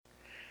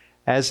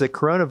As the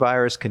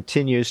coronavirus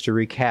continues to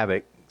wreak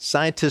havoc,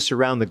 scientists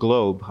around the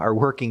globe are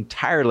working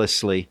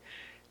tirelessly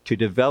to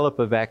develop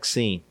a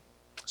vaccine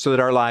so that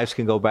our lives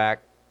can go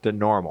back to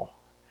normal.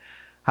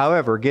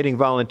 However, getting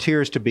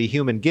volunteers to be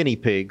human guinea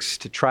pigs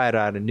to try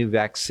out a new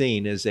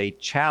vaccine is a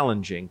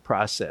challenging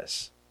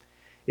process.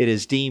 It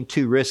is deemed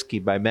too risky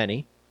by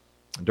many.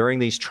 During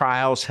these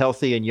trials,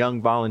 healthy and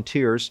young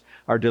volunteers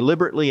are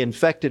deliberately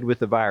infected with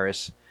the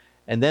virus,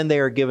 and then they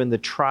are given the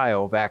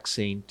trial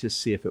vaccine to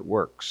see if it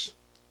works.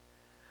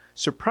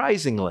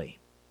 Surprisingly,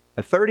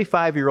 a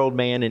 35-year-old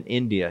man in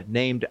India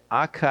named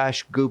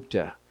Akash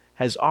Gupta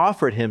has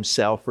offered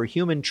himself for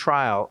human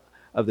trial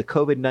of the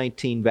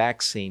COVID-19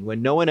 vaccine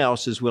when no one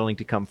else is willing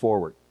to come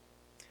forward.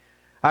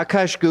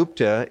 Akash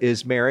Gupta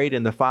is married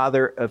and the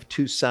father of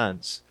 2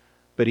 sons,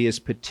 but he has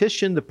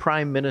petitioned the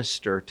Prime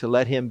Minister to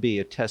let him be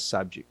a test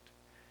subject.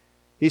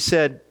 He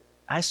said,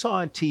 "I saw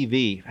on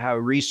TV how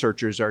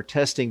researchers are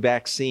testing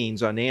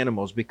vaccines on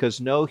animals because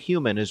no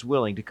human is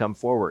willing to come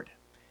forward.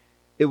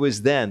 It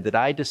was then that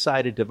I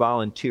decided to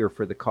volunteer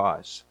for the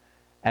cause,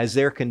 as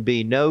there can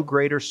be no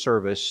greater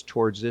service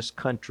towards this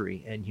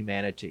country and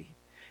humanity.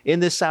 In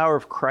this hour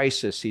of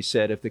crisis," he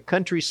said, "if the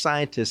country's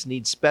scientists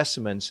need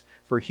specimens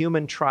for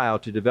human trial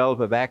to develop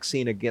a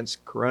vaccine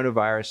against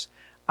coronavirus,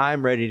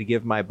 I'm ready to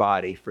give my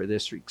body for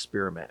this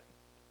experiment.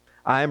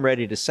 I'm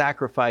ready to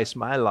sacrifice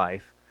my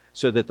life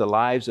so that the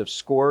lives of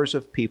scores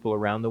of people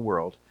around the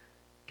world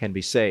can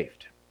be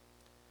saved."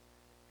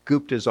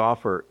 Gupta's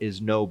offer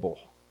is noble.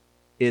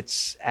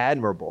 It's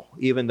admirable,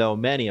 even though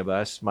many of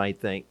us might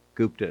think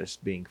Gupta is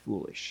being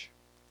foolish.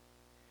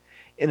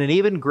 In an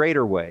even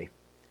greater way,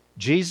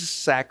 Jesus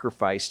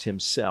sacrificed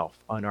himself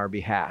on our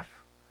behalf,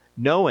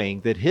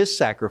 knowing that his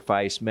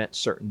sacrifice meant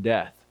certain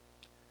death.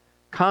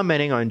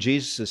 Commenting on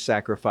Jesus'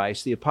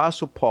 sacrifice, the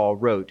Apostle Paul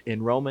wrote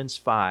in Romans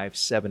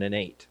 5:7 and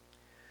 8,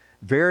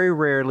 "Very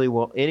rarely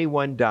will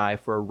anyone die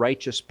for a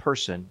righteous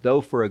person,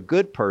 though for a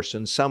good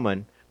person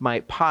someone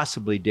might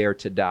possibly dare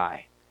to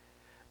die.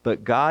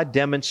 But God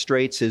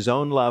demonstrates his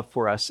own love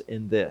for us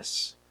in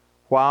this: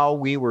 while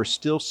we were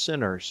still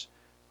sinners,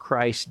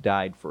 Christ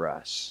died for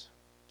us."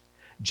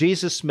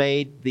 Jesus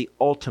made the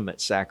ultimate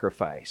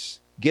sacrifice,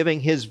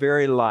 giving his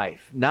very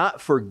life,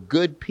 not for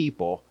good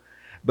people,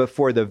 but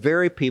for the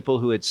very people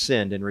who had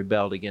sinned and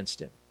rebelled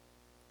against him.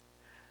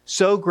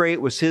 So great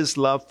was his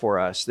love for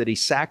us that he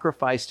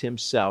sacrificed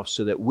himself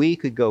so that we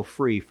could go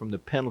free from the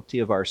penalty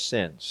of our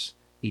sins,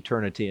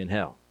 eternity in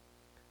hell.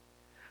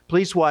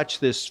 Please watch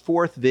this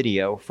 4th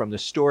video from the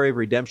Story of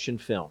Redemption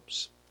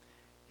Films.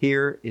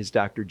 Here is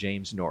Dr.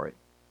 James Norrie.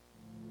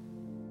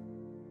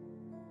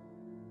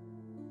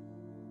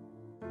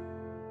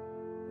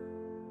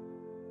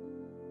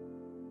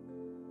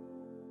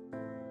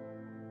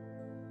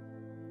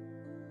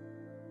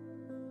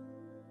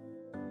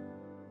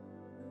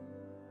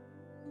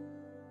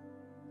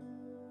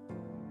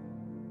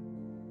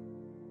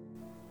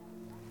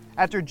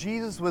 After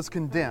Jesus was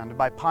condemned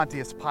by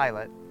Pontius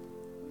Pilate,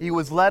 he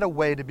was led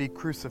away to be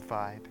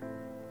crucified.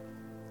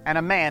 And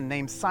a man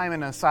named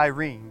Simon of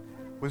Cyrene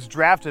was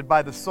drafted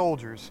by the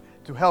soldiers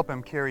to help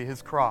him carry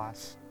his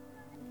cross.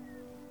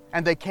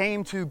 And they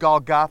came to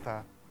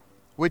Golgotha,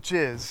 which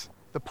is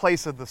the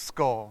place of the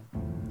skull.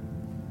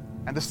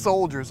 And the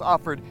soldiers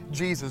offered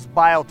Jesus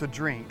bile to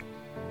drink,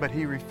 but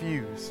he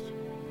refused.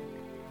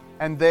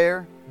 And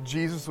there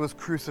Jesus was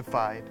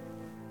crucified,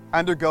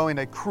 undergoing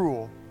a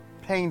cruel,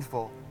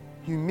 painful,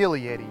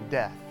 humiliating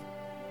death.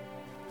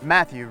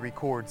 Matthew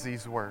records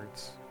these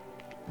words.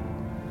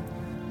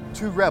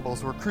 2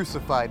 rebels were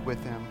crucified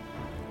with him,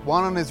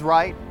 one on his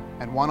right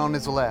and one on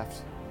his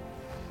left.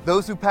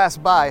 Those who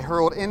passed by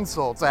hurled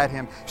insults at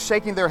him,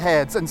 shaking their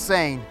heads and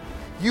saying,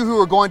 "You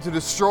who are going to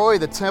destroy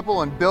the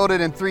temple and build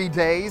it in 3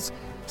 days,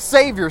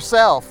 save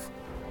yourself.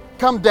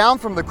 Come down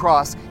from the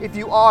cross if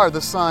you are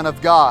the Son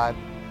of God."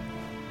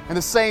 In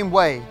the same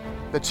way,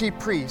 the chief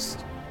priests,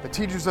 the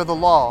teachers of the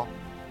law,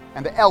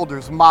 and the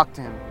elders mocked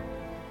him.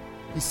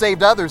 "He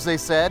saved others," they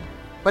said,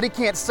 "but he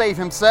can't save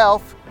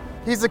himself.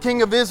 He's the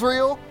King of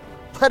Israel.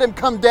 Let him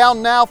come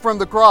down now from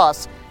the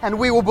cross, and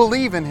we will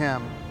believe in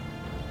him.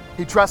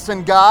 He trusts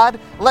in God.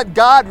 Let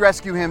God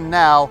rescue him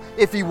now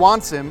if he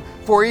wants him,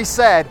 for he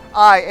said,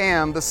 'I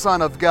am the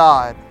Son of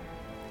God.'"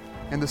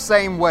 In the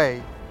same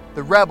way,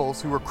 the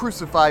rebels who were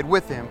crucified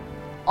with him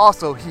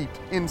also heaped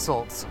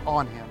insults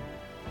on him.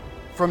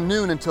 From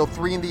noon until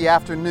 3 in the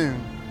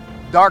afternoon,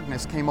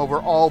 darkness came over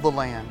all the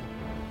land.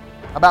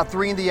 About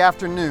 3 in the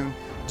afternoon,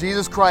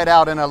 Jesus cried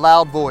out in a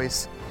loud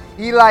voice,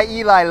 "Eli,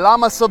 Eli,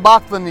 lama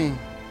sabachthani,"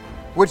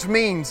 which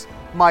means,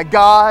 my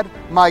God,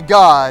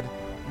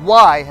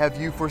 why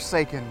have you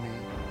forsaken me?"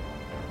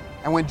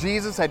 And when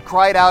Jesus had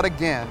cried out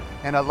again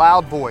in a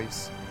loud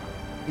voice,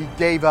 he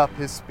gave up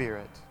his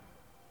spirit.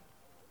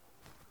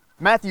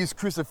 Matthew's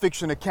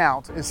crucifixion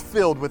account is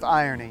filled with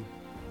irony.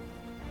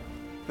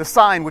 The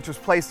sign which was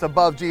placed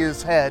above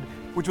Jesus' head,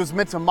 which was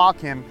meant to mock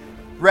him,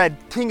 read,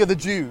 "King of the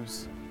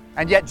Jews,"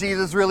 and yet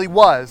Jesus really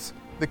was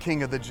the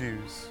King of the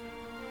Jews.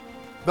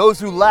 Those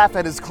who laugh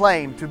at his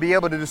claim to be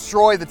able to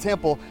destroy the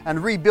temple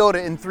and rebuild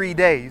it in 3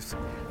 days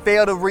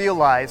fail to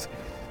realize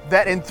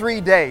that in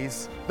 3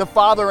 days, the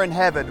Father in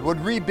heaven would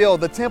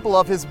rebuild the temple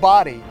of his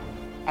body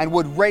and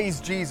would raise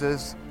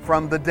Jesus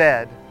from the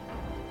dead.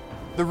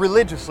 The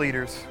religious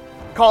leaders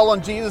call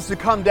on Jesus to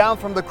come down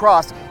from the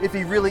cross if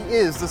he really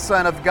is the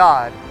Son of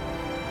God.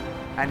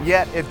 And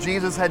yet, if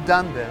Jesus had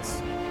done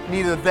this,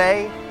 neither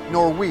they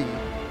nor we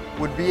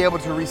would be able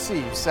to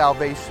receive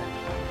salvation.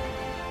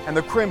 And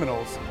the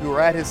criminals who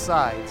are at his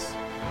sides,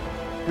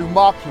 who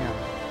mock him,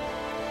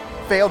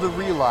 fail to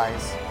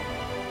realize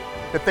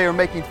that they are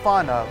making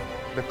fun of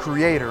the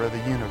Creator of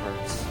the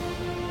universe.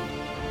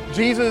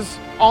 Jesus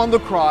on the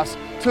cross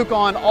took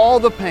on all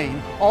the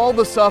pain, all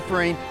the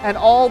suffering, and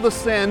all the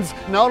sins,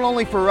 not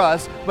only for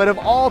us, but of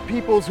all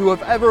peoples who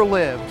have ever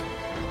lived.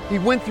 He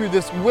went through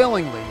this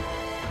willingly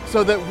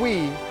so that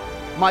we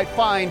might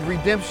find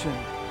redemption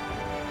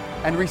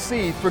and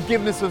receive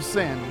forgiveness of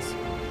sins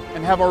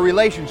and have our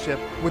relationship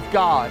with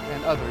God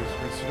and others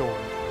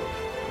restored.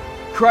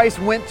 Christ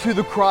went to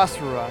the cross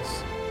for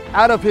us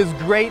out of his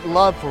great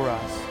love for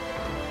us.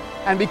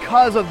 And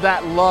because of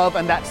that love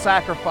and that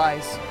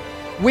sacrifice,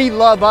 we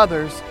love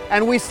others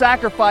and we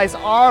sacrifice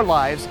our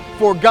lives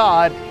for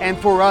God and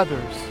for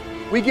others.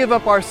 We give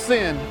up our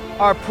sin,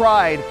 our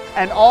pride,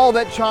 and all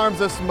that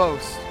charms us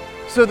most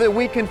so that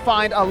we can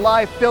find a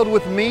life filled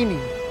with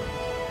meaning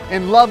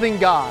in loving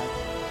God,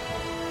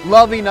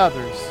 loving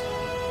others,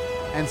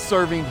 and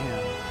serving him.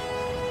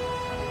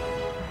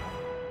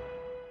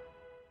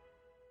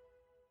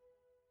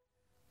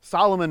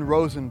 Solomon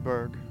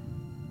Rosenberg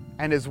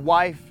and his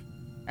wife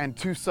and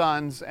 2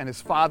 sons and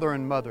his father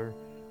and mother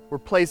were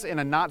placed in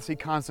a Nazi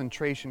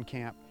concentration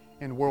camp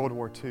in World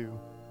War II.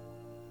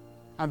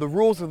 And the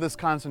rules of this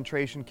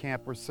concentration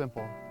camp were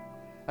simple.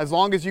 As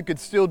long as you could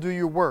still do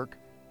your work,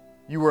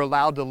 you were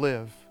allowed to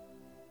live.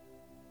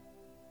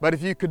 But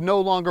if you could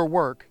no longer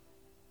work,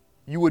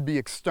 you would be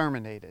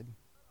exterminated.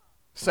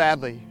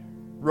 Sadly,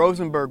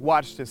 Rosenberg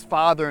watched his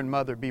father and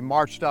mother be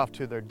marched off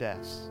to their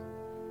deaths.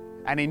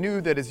 And he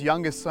knew that his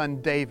youngest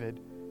son, David,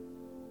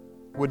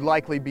 would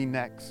likely be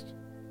next.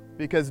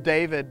 Because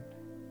David,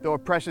 though a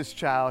precious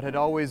child, had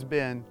always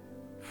been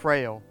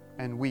frail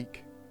and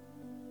weak.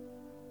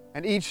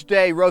 And each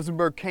day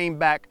Rosenberg came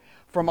back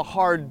from a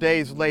hard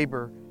day's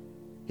labor.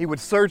 He would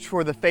search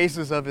for the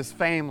faces of his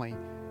family,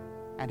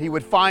 and he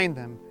would find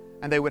them,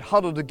 and they would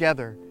huddle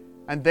together,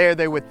 and there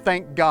they would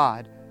thank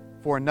God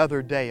for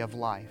another day of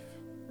life.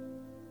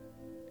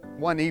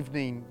 One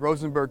evening,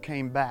 Rosenberg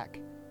came back,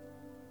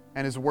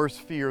 and his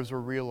worst fears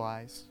were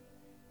realized.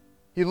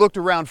 He looked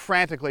around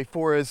frantically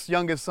for his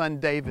youngest son,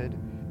 David,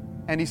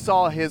 and he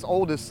saw his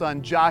oldest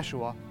son,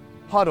 Joshua,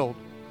 huddled,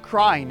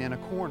 crying in a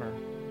corner.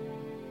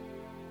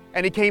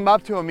 And he came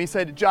up to him. He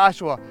said,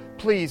 "Joshua,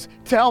 please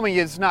tell me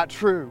it's not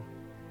true."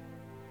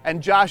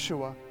 And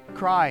Joshua,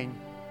 crying,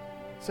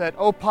 said,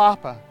 "Oh,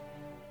 Papa,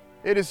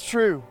 it is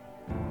true.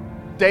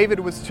 David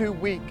was too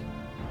weak,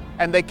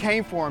 and they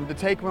came for him to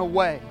take him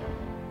away."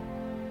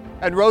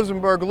 And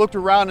Rosenberg looked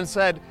around and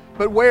said,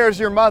 "But where's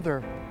your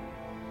mother?"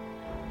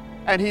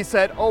 And he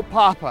said, "Oh,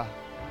 Papa,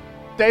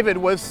 David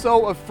was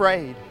so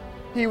afraid.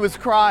 He was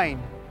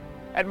crying."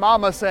 And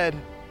Mama said,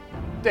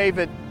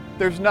 "David,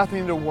 there's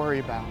nothing to worry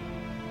about."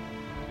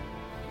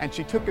 And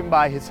she took him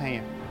by his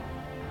hand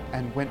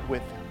and went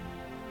with him.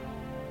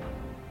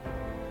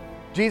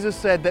 Jesus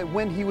said that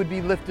when he would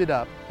be lifted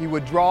up, he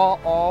would draw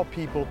all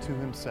people to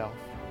himself.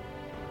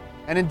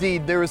 And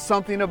indeed, there is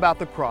something about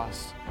the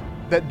cross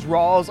that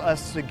draws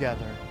us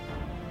together.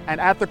 And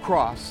at the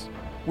cross,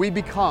 we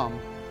become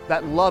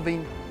that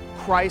loving,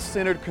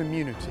 Christ-centered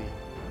community.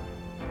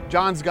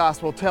 John's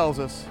Gospel tells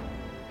us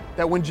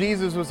that when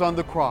Jesus was on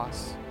the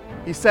cross,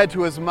 he said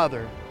to his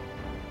mother,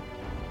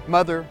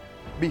 "Mother,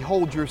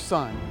 behold your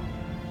son."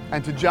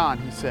 And to John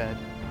he said,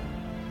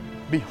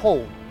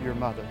 "Behold your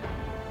mother."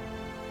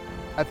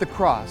 At the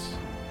cross,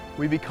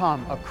 we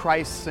become a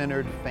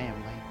Christ-centered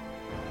family,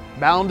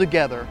 bound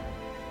together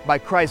by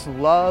Christ's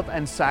love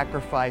and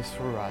sacrifice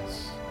for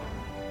us.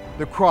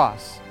 The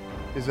cross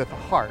is at the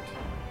heart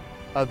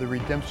of the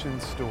redemption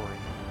story.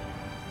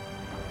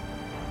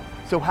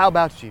 So how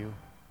about you?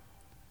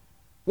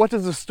 What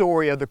does the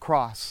story of the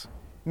cross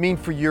mean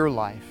for your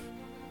life?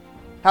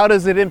 How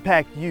does it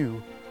impact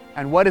you?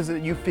 And what is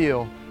it you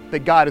feel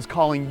that God is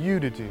calling you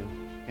to do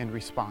in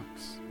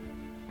response?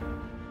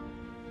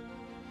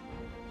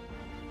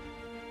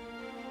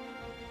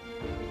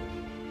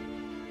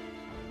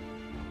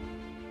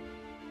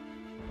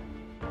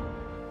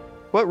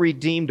 What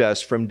redeemed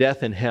us from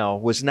death and hell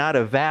was not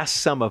a vast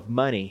sum of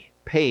money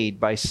paid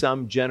by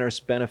some generous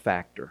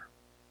benefactor.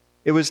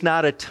 It was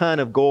not a ton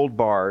of gold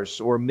bars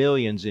or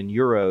millions in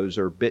euros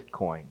or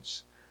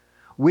bitcoins.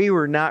 We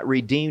were not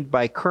redeemed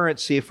by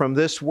currency from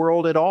this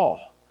world at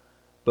all,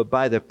 but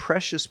by the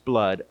precious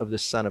blood of the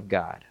Son of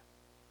God.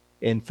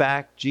 In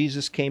fact,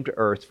 Jesus came to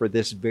earth for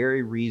this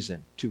very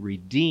reason, to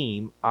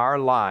redeem our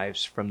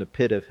lives from the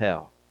pit of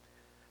hell.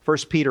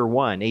 1 Peter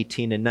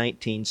 1:18 and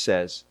 19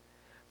 says,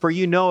 "For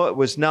you know it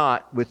was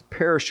not with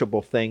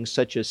perishable things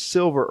such as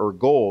silver or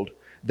gold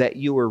that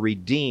you were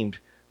redeemed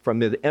from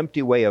the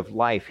empty way of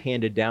life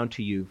handed down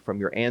to you from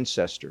your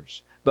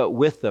ancestors, but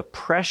with the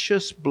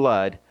precious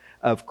blood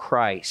of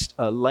Christ,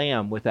 a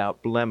lamb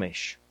without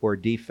blemish or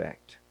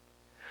defect.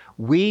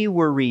 We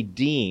were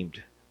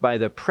redeemed by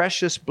the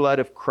precious blood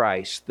of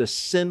Christ, the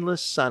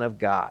sinless Son of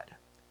God.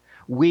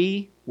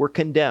 We were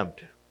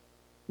condemned.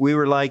 We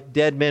were like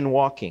dead men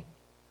walking.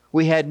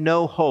 We had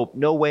no hope,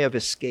 no way of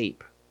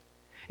escape.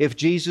 If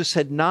Jesus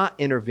had not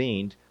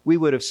intervened, we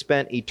would have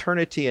spent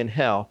eternity in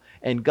hell,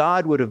 and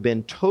God would have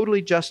been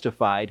totally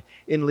justified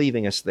in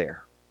leaving us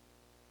there.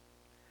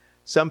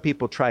 Some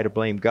people try to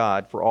blame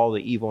God for all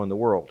the evil in the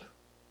world,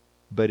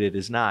 but it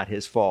is not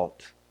his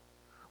fault.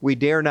 We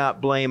dare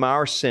not blame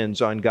our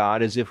sins on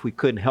God as if we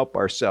couldn't help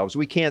ourselves.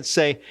 We can't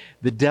say,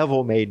 the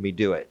devil made me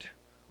do it,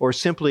 or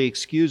simply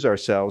excuse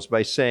ourselves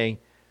by saying,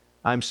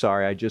 I'm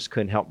sorry, I just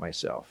couldn't help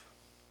myself.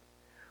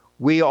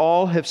 We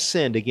all have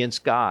sinned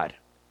against God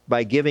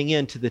by giving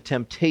in to the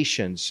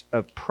temptations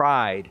of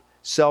pride,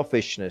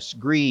 selfishness,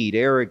 greed,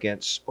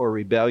 arrogance, or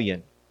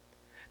rebellion.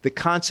 The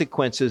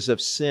consequences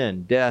of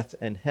sin, death,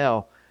 and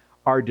hell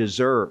are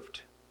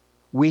deserved.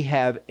 We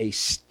have a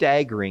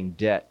staggering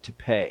debt to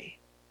pay.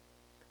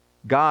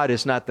 God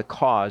is not the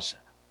cause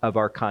of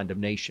our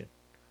condemnation.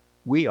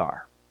 We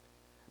are.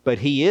 But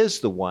he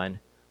is the one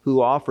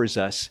who offers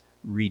us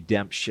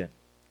redemption,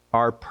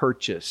 our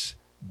purchase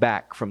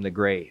back from the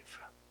grave.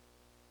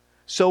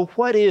 So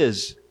what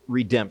is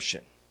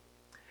redemption?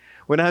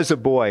 When I was a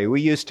boy,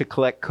 we used to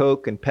collect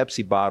Coke and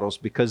Pepsi bottles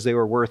because they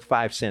were worth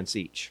 5 cents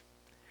each.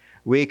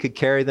 We could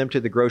carry them to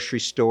the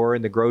grocery store,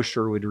 and the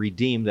grocer would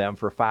redeem them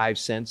for 5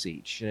 cents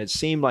each. And it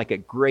seemed like a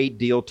great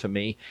deal to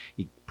me.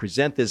 He'd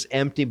present this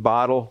empty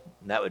bottle,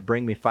 and that would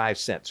bring me 5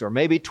 cents. Or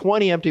maybe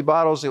 20 empty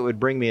bottles, it would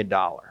bring me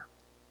 $1.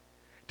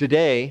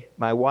 Today,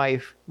 my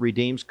wife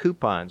redeems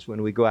coupons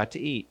when we go out to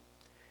eat.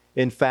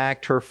 In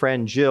fact, her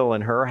friend Jill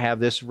and her have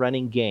this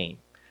running game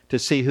to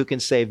see who can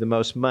save the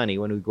most money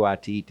when we go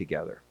out to eat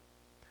together.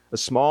 A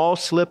small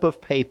slip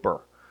of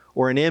paper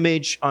or an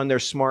image on their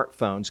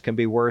smartphones can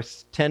be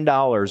worth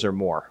 $10 or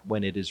more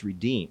when it is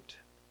redeemed.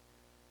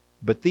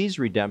 But these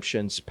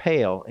redemptions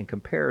pale in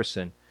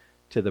comparison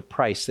to the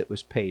price that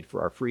was paid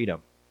for our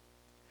freedom.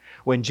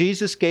 When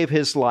Jesus gave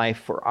his life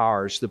for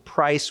ours, the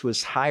price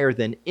was higher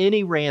than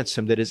any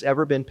ransom that has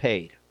ever been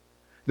paid.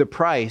 The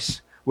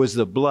price was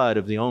the blood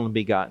of the only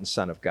begotten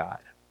Son of God.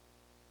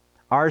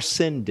 Our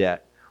sin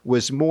debt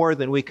was more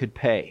than we could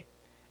pay,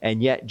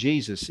 and yet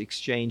Jesus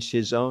exchanged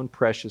his own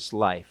precious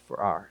life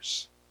for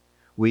ours.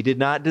 We did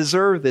not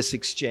deserve this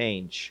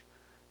exchange,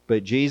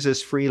 but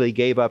Jesus freely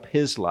gave up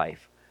his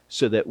life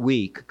so that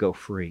we could go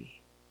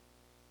free.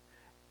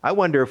 I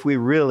wonder if we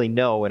really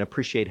know and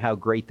appreciate how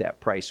great that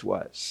price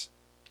was.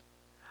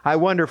 I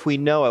wonder if we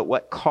know at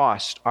what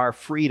cost our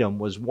freedom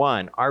was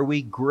won. Are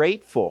we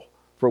grateful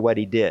for what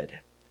he did?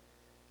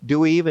 Do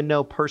we even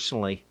know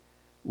personally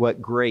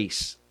what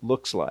grace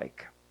looks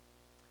like?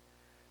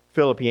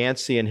 Philip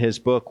Yancey, in his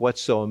book,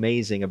 What's So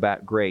Amazing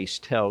About Grace,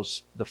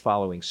 tells the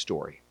following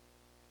story.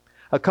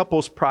 A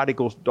couple's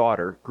prodigal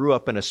daughter grew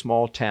up in a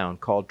small town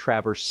called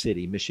Traverse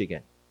City,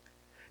 Michigan.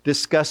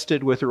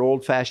 Disgusted with her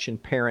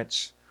old-fashioned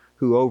parents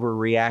who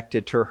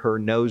overreacted to her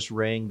nose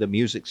ring, the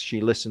music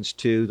she listens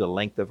to, the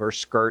length of her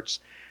skirts,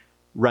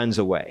 runs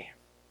away.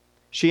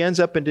 She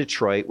ends up in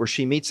Detroit, where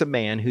she meets a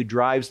man who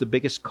drives the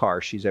biggest car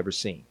she's ever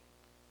seen.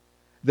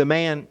 The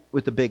man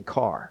with the big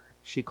car,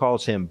 she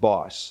calls him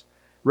boss,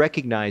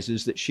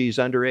 recognizes that she's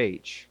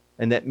underage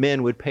and that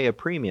men would pay a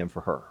premium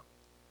for her.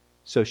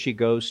 So she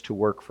goes to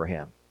work for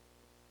him.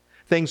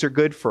 Things are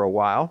good for a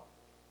while.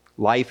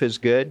 Life is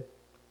good,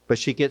 but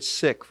she gets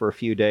sick for a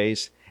few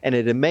days, and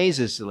it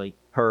amazes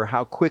her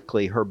how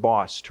quickly her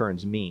boss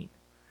turns mean.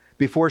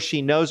 Before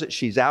she knows it,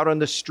 she's out on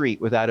the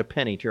street without a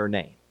penny to her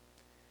name.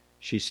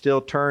 She still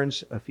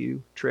turns a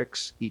few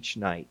tricks each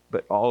night,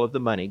 but all of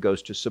the money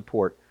goes to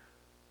support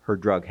her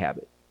drug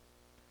habit.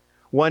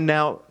 One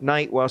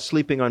night, while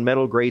sleeping on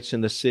metal grates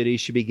in the city,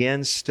 she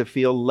begins to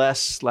feel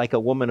less like a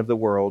woman of the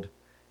world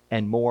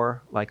and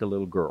more like a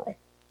little girl.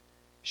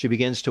 She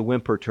begins to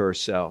whimper to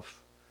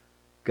herself,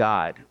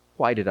 God,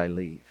 why did I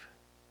leave?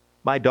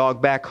 My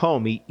dog back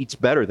home eats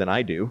better than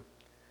I do.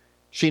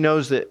 She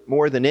knows that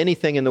more than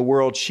anything in the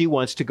world, she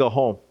wants to go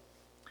home.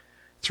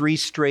 3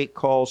 straight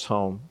calls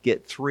home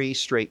get 3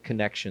 straight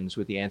connections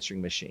with the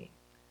answering machine.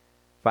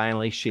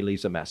 Finally, she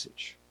leaves a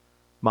message.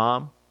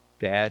 Mom,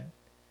 Dad,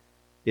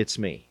 it's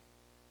me.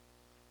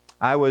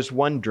 I was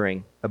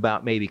wondering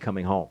about maybe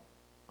coming home.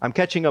 I'm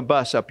catching a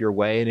bus up your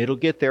way, and it'll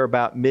get there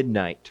about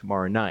midnight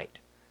tomorrow night.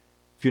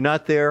 If you're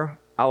not there,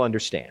 I'll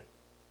understand.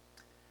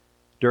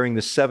 During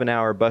the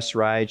 7-hour bus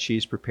ride,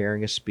 she's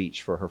preparing a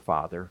speech for her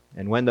father.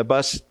 And when the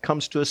bus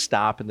comes to a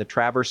stop in the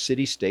Traverse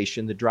City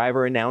station, the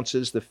driver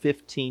announces the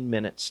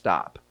 15-minute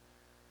stop.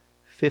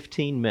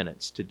 15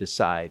 minutes to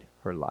decide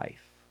her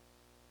life.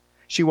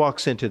 She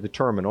walks into the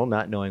terminal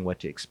not knowing what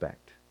to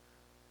expect.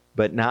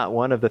 But not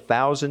one of the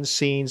 1,000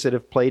 scenes that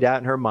have played out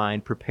in her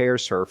mind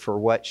prepares her for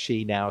what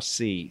she now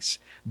sees.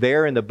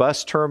 There in the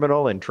bus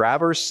terminal in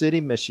Traverse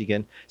City,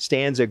 Michigan,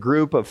 stands a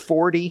group of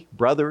 40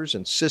 brothers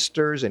and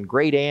sisters and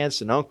great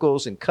aunts and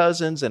uncles and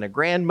cousins and a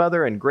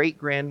grandmother and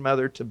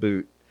great-grandmother to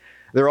boot.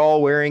 They're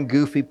all wearing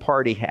goofy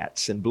party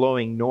hats and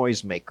blowing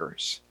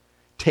noisemakers.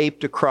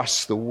 Taped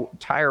across the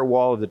entire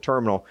wall of the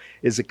terminal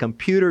is a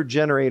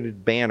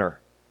computer-generated banner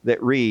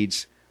that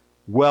reads,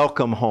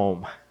 "Welcome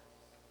home."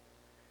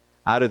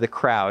 Out of the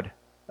crowd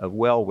of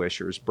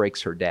well-wishers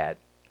breaks her dad.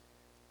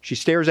 She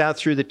stares out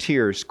through the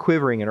tears,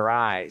 quivering in her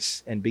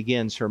eyes, and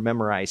begins her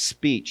memorized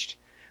speech.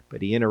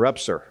 But he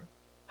interrupts her.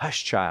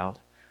 "Hush, child.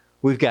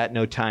 We've got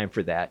no time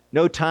for that.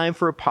 No time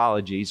for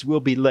apologies. We'll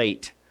be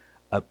late.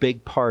 A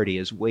big party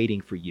is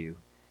waiting for you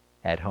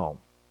at home."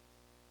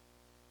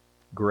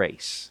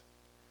 Grace.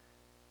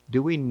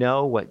 Do we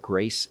know what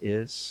grace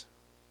is?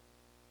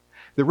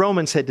 The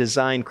Romans had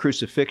designed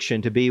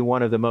crucifixion to be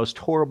one of the most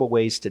horrible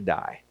ways to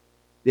die,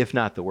 if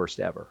not the worst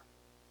ever.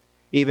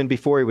 Even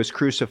before he was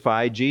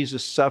crucified,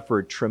 Jesus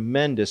suffered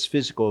tremendous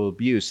physical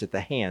abuse at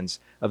the hands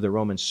of the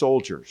Roman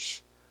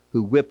soldiers,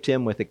 who whipped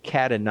him with a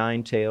cat o'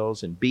 nine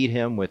tails and beat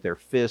him with their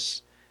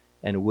fists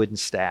and a wooden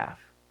staff.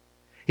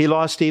 He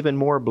lost even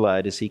more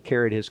blood as he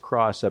carried his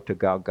cross up to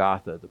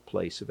Golgotha, the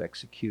place of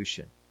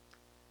execution.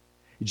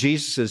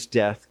 Jesus'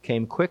 death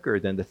came quicker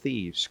than the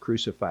thieves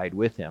crucified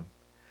with him,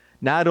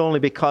 not only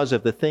because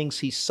of the things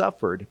he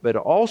suffered, but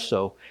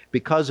also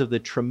because of the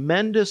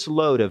tremendous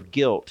load of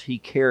guilt he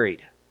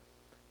carried.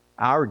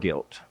 Our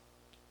guilt.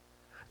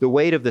 The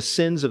weight of the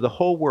sins of the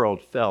whole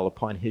world fell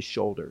upon his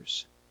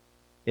shoulders.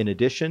 In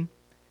addition,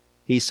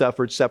 he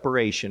suffered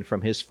separation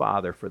from his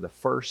Father for the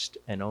first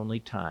and only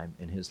time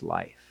in his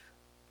life.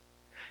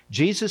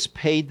 Jesus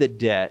paid the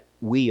debt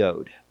we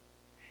owed.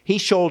 He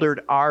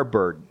shouldered our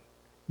burden,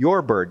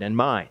 your burden and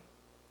mine.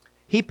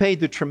 He paid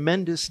the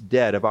tremendous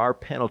debt of our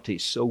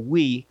penalties so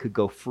we could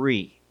go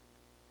free.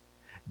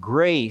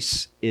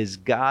 Grace is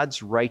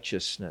God's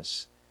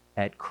righteousness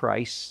at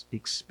Christ's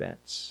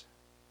expense.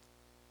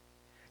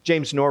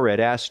 James Norred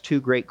asked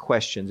two great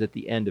questions at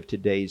the end of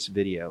today's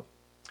video.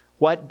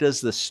 What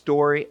does the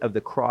story of the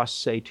cross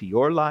say to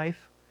your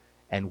life?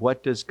 And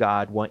what does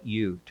God want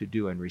you to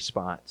do in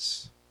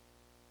response?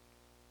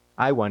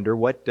 I wonder,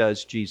 what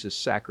does Jesus'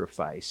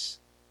 sacrifice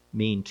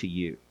mean to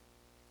you?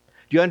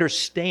 Do you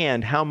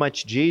understand how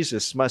much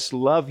Jesus must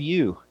love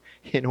you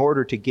in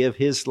order to give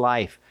his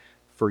life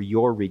for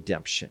your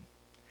redemption?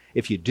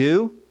 If you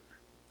do,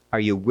 are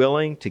you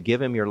willing to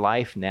give him your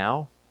life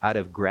now out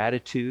of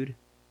gratitude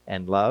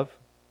and love?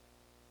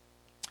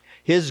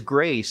 His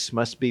grace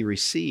must be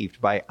received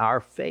by our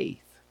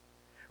faith.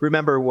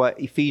 Remember what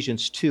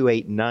Ephesians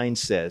 2:8-9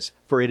 says,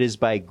 "For it is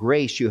by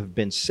grace you have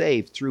been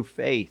saved through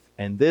faith,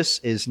 and this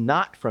is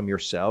not from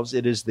yourselves,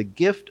 it is the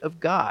gift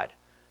of God,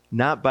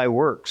 not by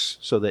works,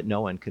 so that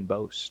no one can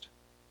boast."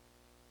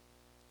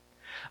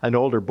 An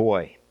older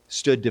boy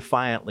stood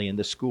defiantly in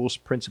the school's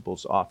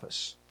principal's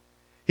office.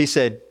 He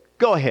said,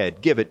 "Go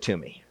ahead, give it to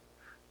me."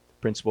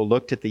 The principal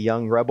looked at the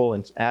young rebel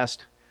and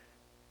asked,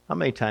 "How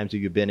many times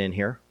have you been in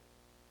here?"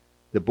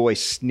 The boy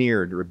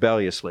sneered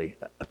rebelliously,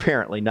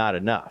 "Apparently not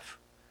enough."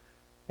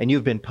 "And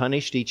you've been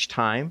punished each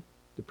time?"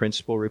 the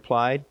principal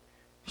replied.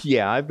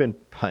 "Yeah, I've been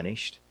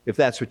punished, if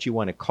that's what you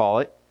want to call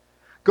it."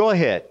 "Go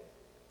ahead.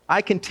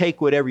 I can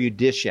take whatever you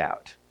dish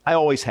out. I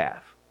always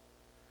have."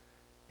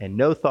 "And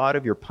no thought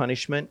of your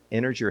punishment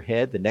enters your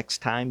head the next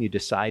time you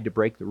decide to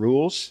break the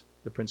rules?"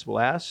 the principal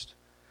asked.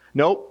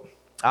 "Nope.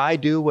 I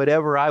do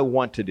whatever I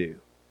want to do.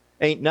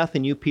 Ain't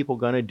nothing you people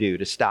gonna do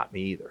to stop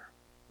me either."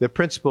 The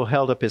principal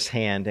held up his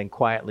hand and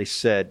quietly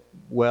said,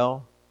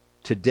 "Well,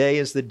 today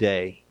is the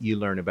day you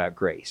learn about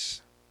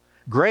grace."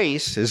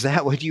 "Grace? Is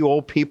that what you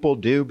old people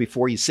do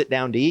before you sit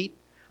down to eat?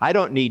 I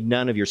don't need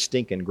none of your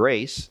stinking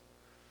grace."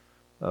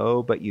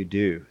 "Oh, but you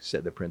do,"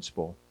 said the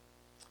principal.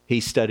 He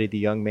studied the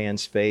young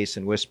man's face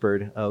and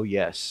whispered, "Oh,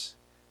 yes,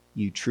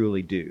 you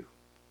truly do."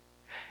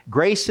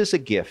 "Grace is a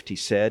gift," he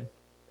said,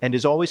 "and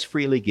is always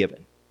freely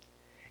given.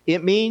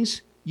 It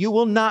means you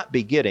will not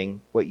be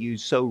getting what you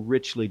so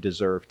richly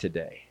deserve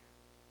today."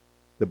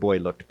 The boy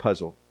looked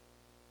puzzled.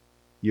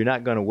 "You're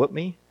not going to whoop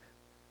me?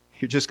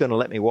 You're just going to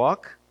let me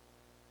walk?"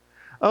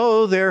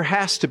 "Oh, there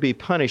has to be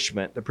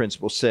punishment," the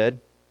principal said.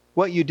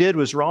 "What you did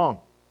was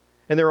wrong,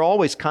 and there are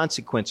always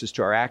consequences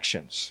to our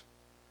actions.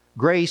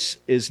 Grace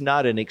is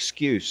not an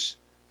excuse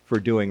for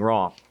doing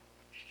wrong."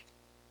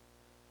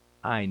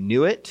 "I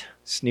knew it,"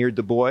 sneered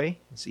the boy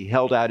as he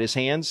held out his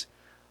hands.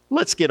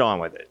 "Let's get on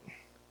with it."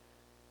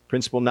 The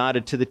principal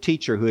nodded to the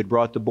teacher who had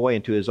brought the boy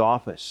into his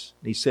office.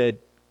 He said,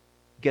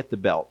 "Get the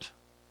belt."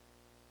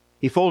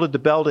 He folded the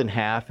belt in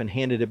half and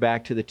handed it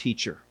back to the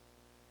teacher.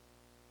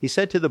 He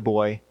said to the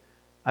boy,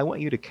 "I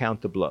want you to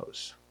count the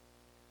blows."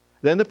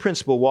 Then the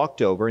principal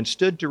walked over and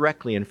stood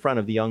directly in front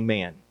of the young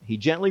man. He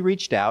gently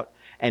reached out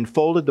and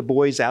folded the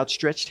boy's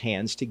outstretched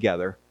hands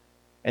together,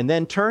 and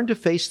then turned to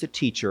face the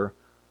teacher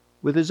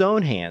with his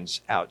own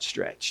hands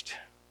outstretched.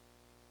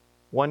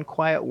 One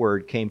quiet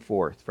word came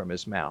forth from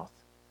his mouth: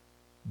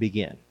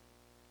 "Begin."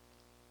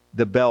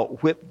 the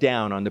belt whipped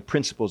down on the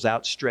principal's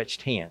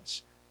outstretched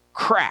hands.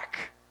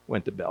 Crack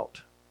went the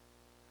belt.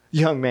 The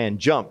young man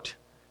jumped.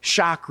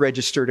 Shock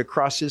registered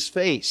across his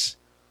face.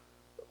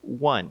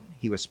 1,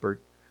 he whispered.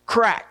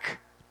 Crack.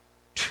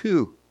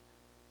 2.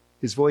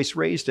 His voice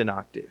raised an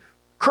octave.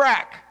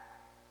 Crack.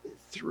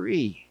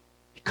 3.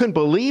 He couldn't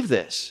believe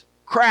this.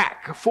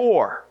 Crack.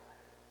 4.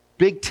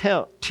 Big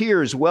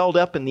tears welled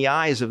up in the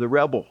eyes of the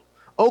rebel.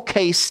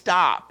 Okay,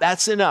 stop.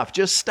 That's enough.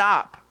 Just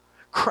stop.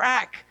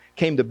 Crack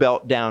came the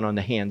belt down on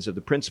the hands of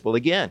the principal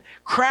again.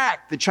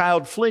 Crack. The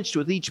child flinched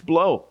with each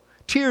blow.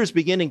 Tears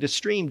beginning to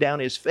stream down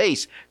his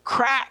face.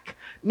 Crack.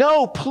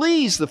 No,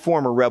 please, the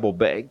former rebel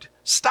begged.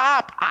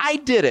 Stop. I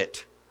did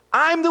it.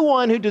 I'm the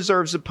one who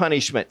deserves the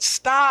punishment.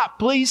 Stop.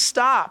 Please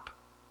stop.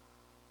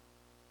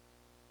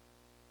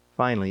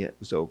 Finally, it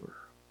was over.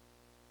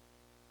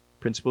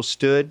 Principal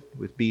stood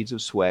with beads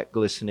of sweat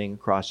glistening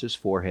across his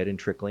forehead and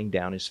trickling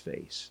down his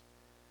face.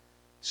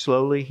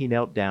 Slowly, he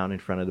knelt down in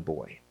front of the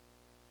boy.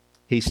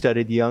 He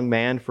studied the young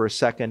man for a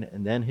second,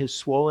 and then his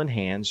swollen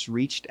hands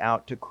reached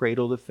out to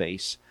cradle the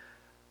face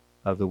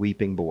of the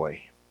weeping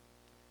boy.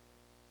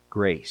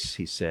 Grace,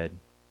 he said.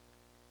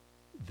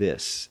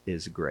 This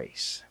is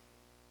grace.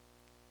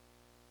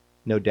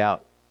 No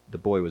doubt the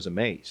boy was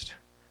amazed.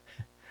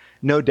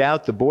 No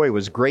doubt the boy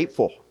was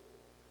grateful.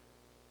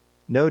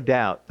 No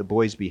doubt the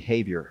boy's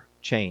behavior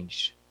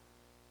changed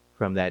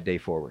from that day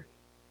forward.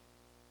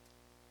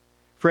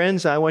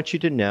 Friends, I want you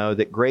to know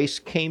that grace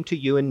came to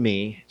you and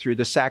me through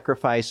the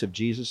sacrifice of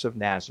Jesus of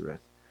Nazareth,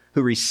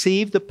 who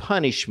received the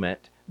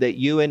punishment that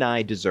you and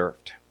I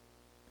deserved.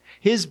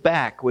 His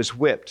back was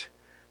whipped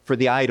for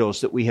the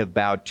idols that we have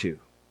bowed to.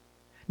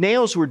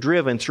 Nails were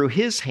driven through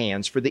his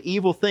hands for the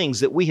evil things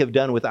that we have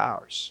done with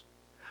ours.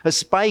 A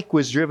spike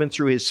was driven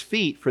through his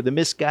feet for the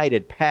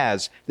misguided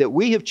paths that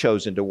we have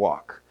chosen to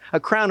walk. A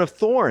crown of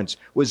thorns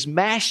was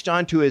mashed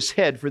onto his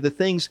head for the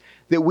things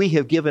that we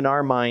have given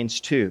our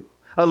minds to.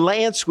 A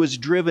lance was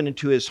driven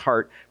into his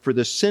heart for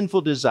the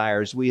sinful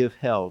desires we have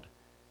held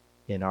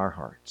in our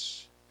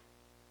hearts.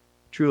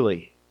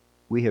 Truly,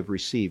 we have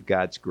received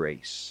God's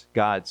grace,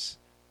 God's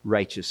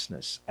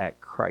righteousness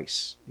at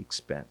Christ's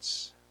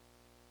expense.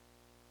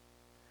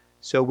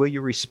 So will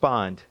you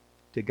respond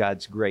to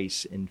God's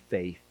grace in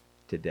faith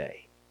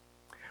today?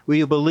 Will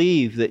you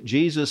believe that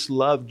Jesus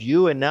loved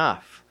you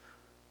enough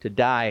to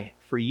die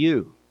for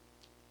you?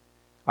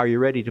 Are you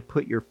ready to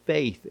put your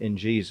faith in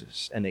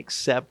Jesus and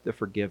accept the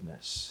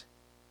forgiveness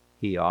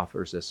he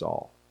offers us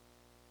all?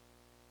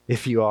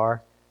 If you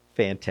are,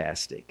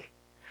 fantastic.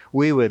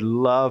 We would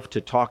love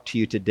to talk to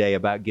you today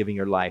about giving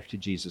your life to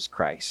Jesus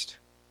Christ.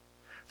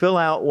 Fill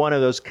out one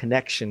of those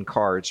connection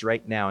cards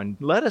right now and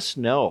let us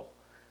know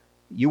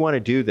you want to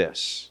do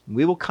this.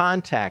 We will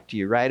contact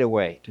you right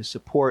away to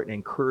support and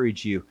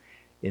encourage you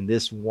in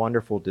this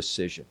wonderful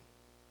decision.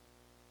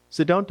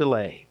 So don't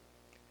delay.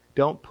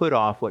 Don't put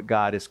off what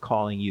God is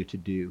calling you to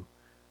do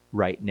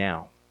right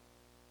now.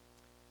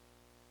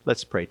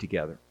 Let's pray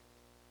together.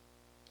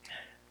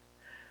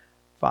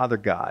 Father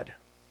God,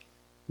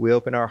 we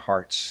open our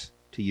hearts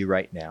to you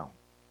right now.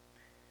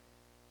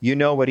 You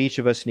know what each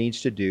of us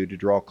needs to do to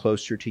draw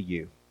closer to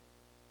you.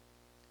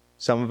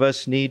 Some of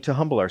us need to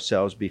humble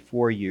ourselves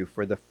before you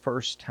for the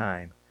first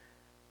time,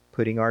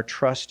 putting our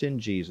trust in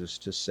Jesus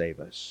to save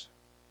us.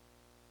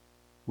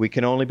 We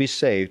can only be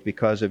saved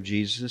because of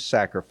Jesus'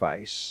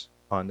 sacrifice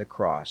on the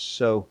cross.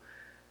 So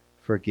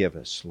forgive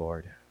us,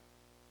 Lord.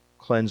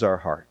 Cleanse our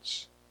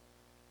hearts.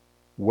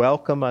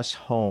 Welcome us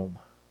home.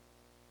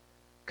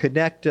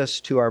 Connect us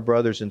to our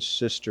brothers and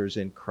sisters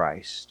in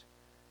Christ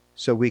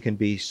so we can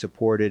be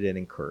supported and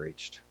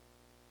encouraged.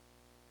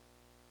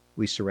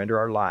 We surrender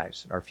our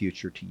lives, our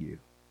future to you.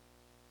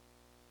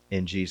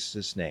 In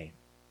Jesus' name,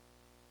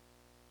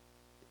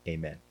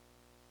 amen.